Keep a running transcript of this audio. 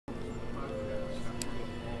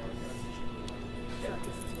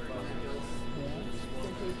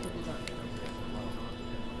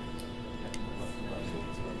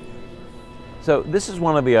So this is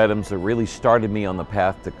one of the items that really started me on the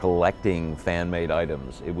path to collecting fan-made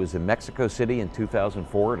items. It was in Mexico City in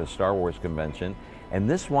 2004 at a Star Wars convention, and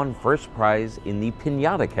this won first prize in the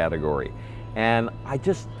piñata category. And I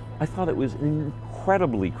thought it was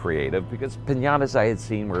incredibly creative because piñatas I had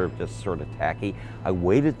seen were just sort of tacky. I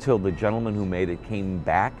waited till the gentleman who made it came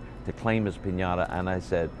back to claim his piñata, and I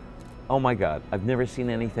said, "Oh my God, I've never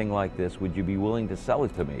seen anything like this. Would you be willing to sell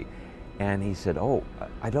it to me?" And he said, "Oh,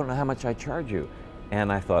 I don't know how much I charge you."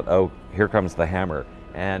 And I thought, oh, here comes the hammer.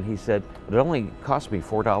 And he said, "It only cost me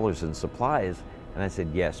 $4 in supplies." And I said,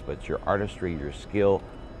 "Yes, but your artistry, your skill,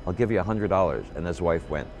 I'll give you $100. And his wife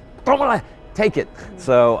went, "Take it."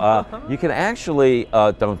 So you can actually,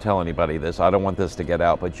 don't tell anybody this, I don't want this to get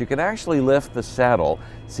out, but you can actually lift the saddle,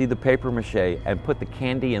 see the paper mache, and put the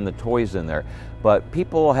candy and the toys in there. But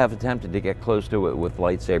people have attempted to get close to it with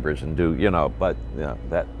lightsabers and do, but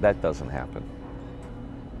that doesn't happen.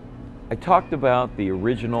 I talked about the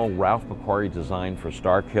original Ralph McQuarrie design for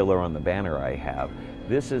Star Killer on the banner I have.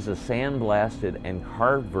 This is a sandblasted and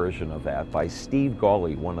carved version of that by Steve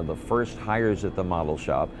Gawley, one of the first hires at the model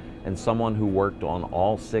shop, and someone who worked on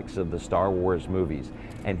all 6 of the Star Wars movies.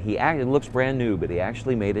 And it looks brand new, but he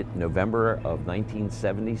actually made it November of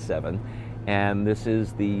 1977. And this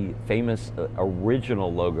is the famous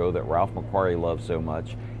original logo that Ralph McQuarrie loved so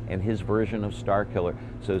much, and his version of Star Killer.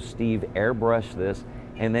 So Steve airbrushed this,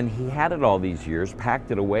 and then he had it all these years,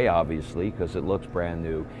 packed it away obviously, because it looks brand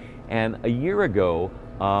new. And a year ago,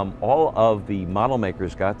 all of the model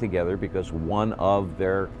makers got together because one of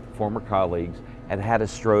their former colleagues had a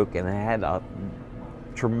stroke and had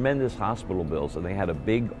tremendous hospital bills, and they had a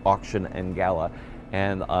big auction and gala,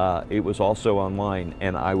 and it was also online,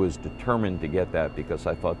 and I was determined to get that because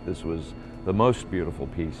I thought this was the most beautiful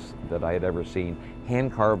piece that I had ever seen,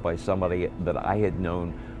 hand carved by somebody that I had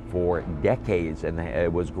known for decades, and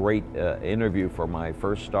it was a great interview for my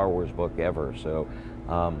first Star Wars book ever. So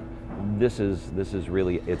this is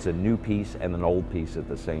really, it's a new piece and an old piece at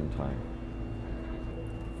the same time.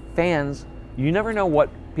 Fans, you never know what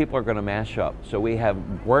people are going to mash up. So we have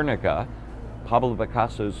Guernica, Pablo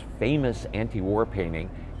Picasso's famous anti-war painting,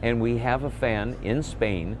 and we have a fan in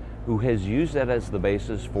Spain who has used that as the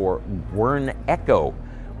basis for Guerneco,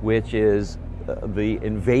 which is the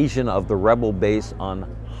invasion of the rebel base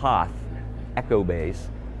on Hoth, Echo Base,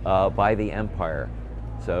 by the Empire.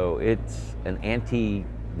 So it's an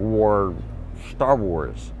anti-war Star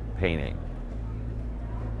Wars painting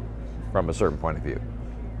from a certain point of view.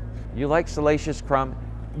 You like Salacious Crumb?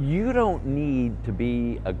 You don't need to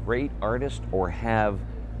be a great artist or have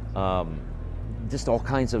just all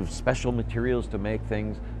kinds of special materials to make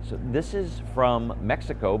things. So this is from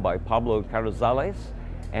Mexico by Pablo Carrizales,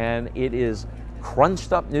 and it is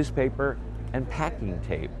crunched up newspaper and packing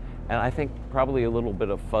tape. And I think probably a little bit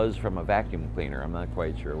of fuzz from a vacuum cleaner. I'm not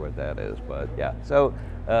quite sure what that is, but yeah. So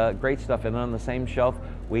great stuff. And on the same shelf,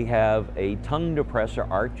 we have a tongue depressor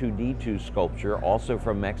R2-D2 sculpture, also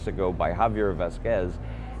from Mexico by Javier Vasquez.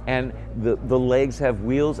 And the legs have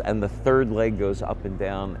wheels, and the third leg goes up and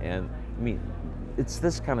down. And I mean, it's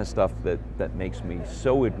this kind of stuff that makes me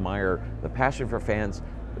so admire the passion for fans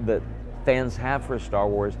that fans have for Star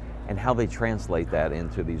Wars and how they translate that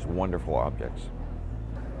into these wonderful objects.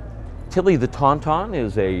 Tilly the Tauntaun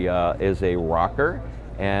is a rocker,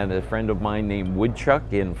 and a friend of mine named Woodchuck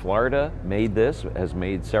in Florida made this, has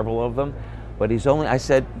made several of them, but I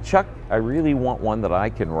said, "Chuck, I really want one that I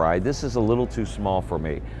can ride. This is a little too small for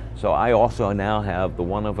me." So I also now have the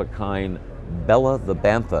one-of-a-kind Bella the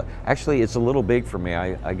Bantha. Actually, it's a little big for me.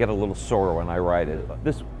 I get a little sore when I ride it.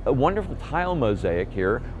 This wonderful tile mosaic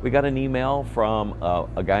here, we got an email from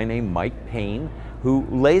a guy named Mike Payne, who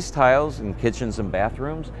lays tiles in kitchens and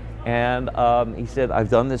bathrooms. And he said, "I've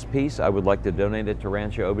done this piece, I would like to donate it to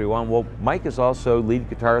Rancho Obi-Wan." Well, Mike is also lead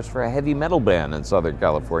guitarist for a heavy metal band in Southern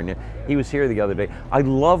California. He was here the other day. I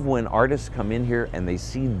love when artists come in here and they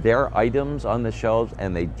see their items on the shelves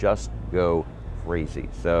and they just go crazy.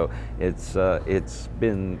 So it's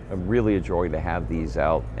been really a joy to have these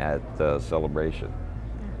out at Celebration.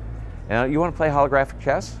 Now, you want to play holographic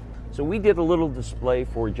chess? So we did a little display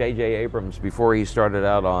for J.J. Abrams before he started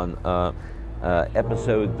out on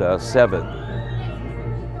episode 7,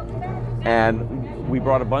 and we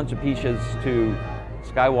brought a bunch of pieces to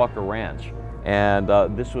Skywalker Ranch, and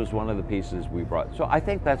this was one of the pieces we brought. So I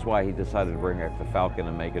think that's why he decided to bring up the Falcon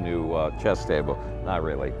and make a new chess table. Not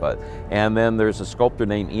really, but. And then there's a sculptor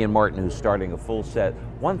named Ian Martin who's starting a full set.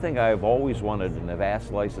 One thing I've always wanted and have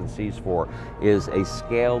asked licensees for is a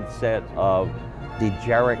scaled set of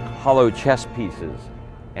Dejarik hollow chess pieces.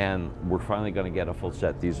 And we're finally going to get a full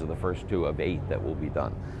set. These are the first 2 of 8 that will be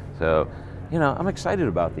done. So you know, I'm excited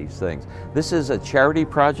about these things. This is a charity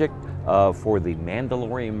project for the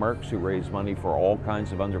Mandalorian Mercs, who raise money for all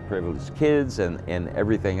kinds of underprivileged kids and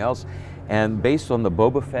everything else. And based on the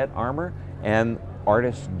Boba Fett armor, and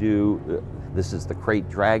artists do, this is the Crate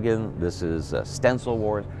Dragon, this is Stencil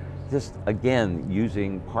Wars, just again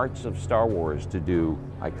using parts of Star Wars to do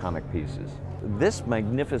iconic pieces. This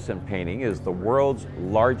magnificent painting is the world's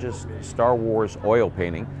largest Star Wars oil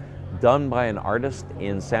painting, done by an artist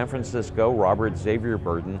in San Francisco, Robert Xavier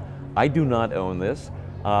Burton. I do not own this.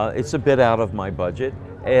 It's a bit out of my budget.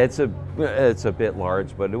 It's a bit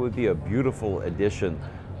large, but it would be a beautiful addition.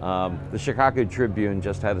 The Chicago Tribune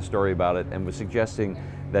just had a story about it and was suggesting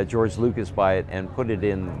that George Lucas buy it and put it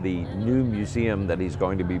in the new museum that he's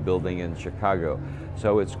going to be building in Chicago.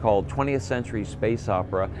 So it's called 20th Century Space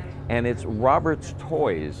Opera, and it's Robert's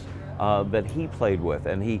toys that he played with.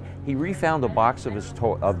 And he refound a box of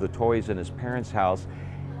the toys in his parents' house,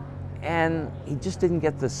 and he just didn't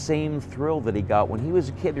get the same thrill that he got when he was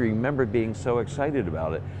a kid. He remembered being so excited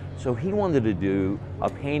about it. So he wanted to do a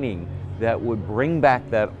painting that would bring back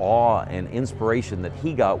that awe and inspiration that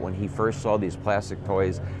he got when he first saw these plastic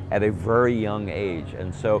toys at a very young age.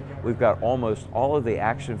 And so we've got almost all of the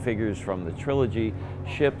action figures from the trilogy,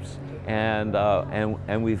 ships,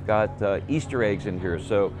 and we've got Easter eggs in here.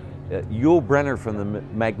 So Yul Brynner from the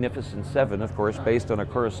Magnificent Seven, of course, based on a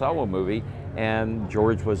Kurosawa movie, and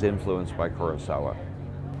George was influenced by Kurosawa.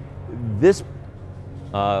 This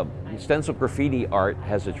stencil graffiti art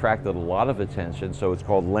has attracted a lot of attention, so it's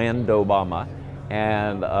called Lando Obama,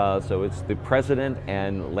 and so it's the president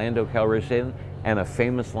and Lando Calrissian and a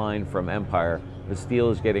famous line from Empire: "The steel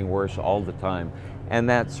is getting worse all the time," and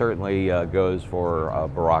that certainly goes for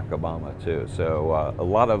Barack Obama too. So a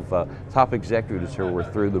lot of top executives who were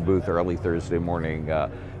through the booth early Thursday morning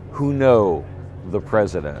who know the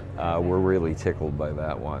president were really tickled by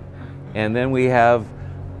that one. And then we have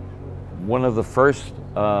one of the first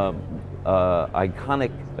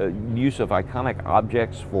iconic use of iconic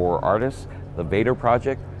objects for artists, the Vader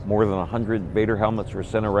Project. More than 100 Vader helmets were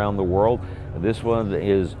sent around the world. This one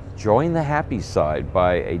is Join the Happy Side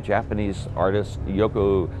by a Japanese artist,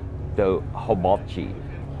 Yoko Hobachi.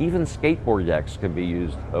 Even skateboard decks can be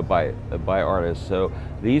used by artists. So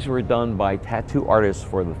these were done by tattoo artists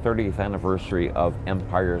for the 30th anniversary of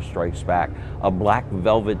Empire Strikes Back. A black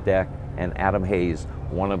velvet deck, and Adam Hayes,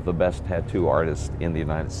 one of the best tattoo artists in the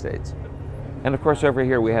United States. And of course over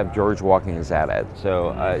here we have George walking his AT-AT.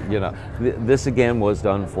 So, you know, this again was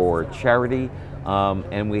done for charity,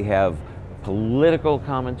 and we have political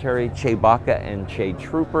commentary, Chewbacca and Che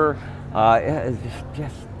Trooper. It's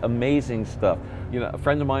just amazing stuff. You know, a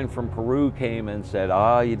friend of mine from Peru came and said,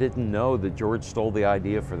 you didn't know that George stole the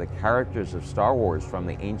idea for the characters of Star Wars from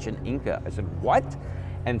the ancient Inca. I said, what?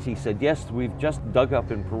 And he said, yes, we've just dug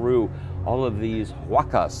up in Peru all of these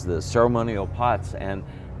huacas, the ceremonial pots, and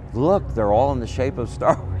look, they're all in the shape of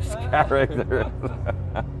Star Wars characters.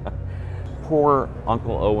 Poor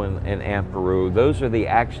Uncle Owen and Aunt Peru. Those are the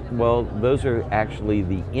those are actually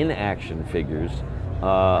the in-action figures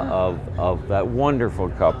of that wonderful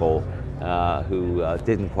couple who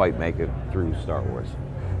didn't quite make it through Star Wars.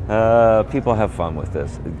 People have fun with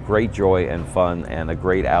this. Great joy and fun, and a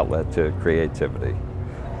great outlet to creativity.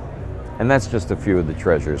 And that's just a few of the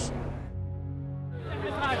treasures.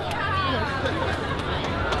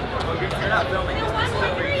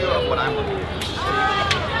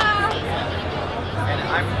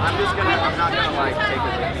 I'm not gonna like take it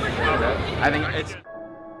with me. I think it's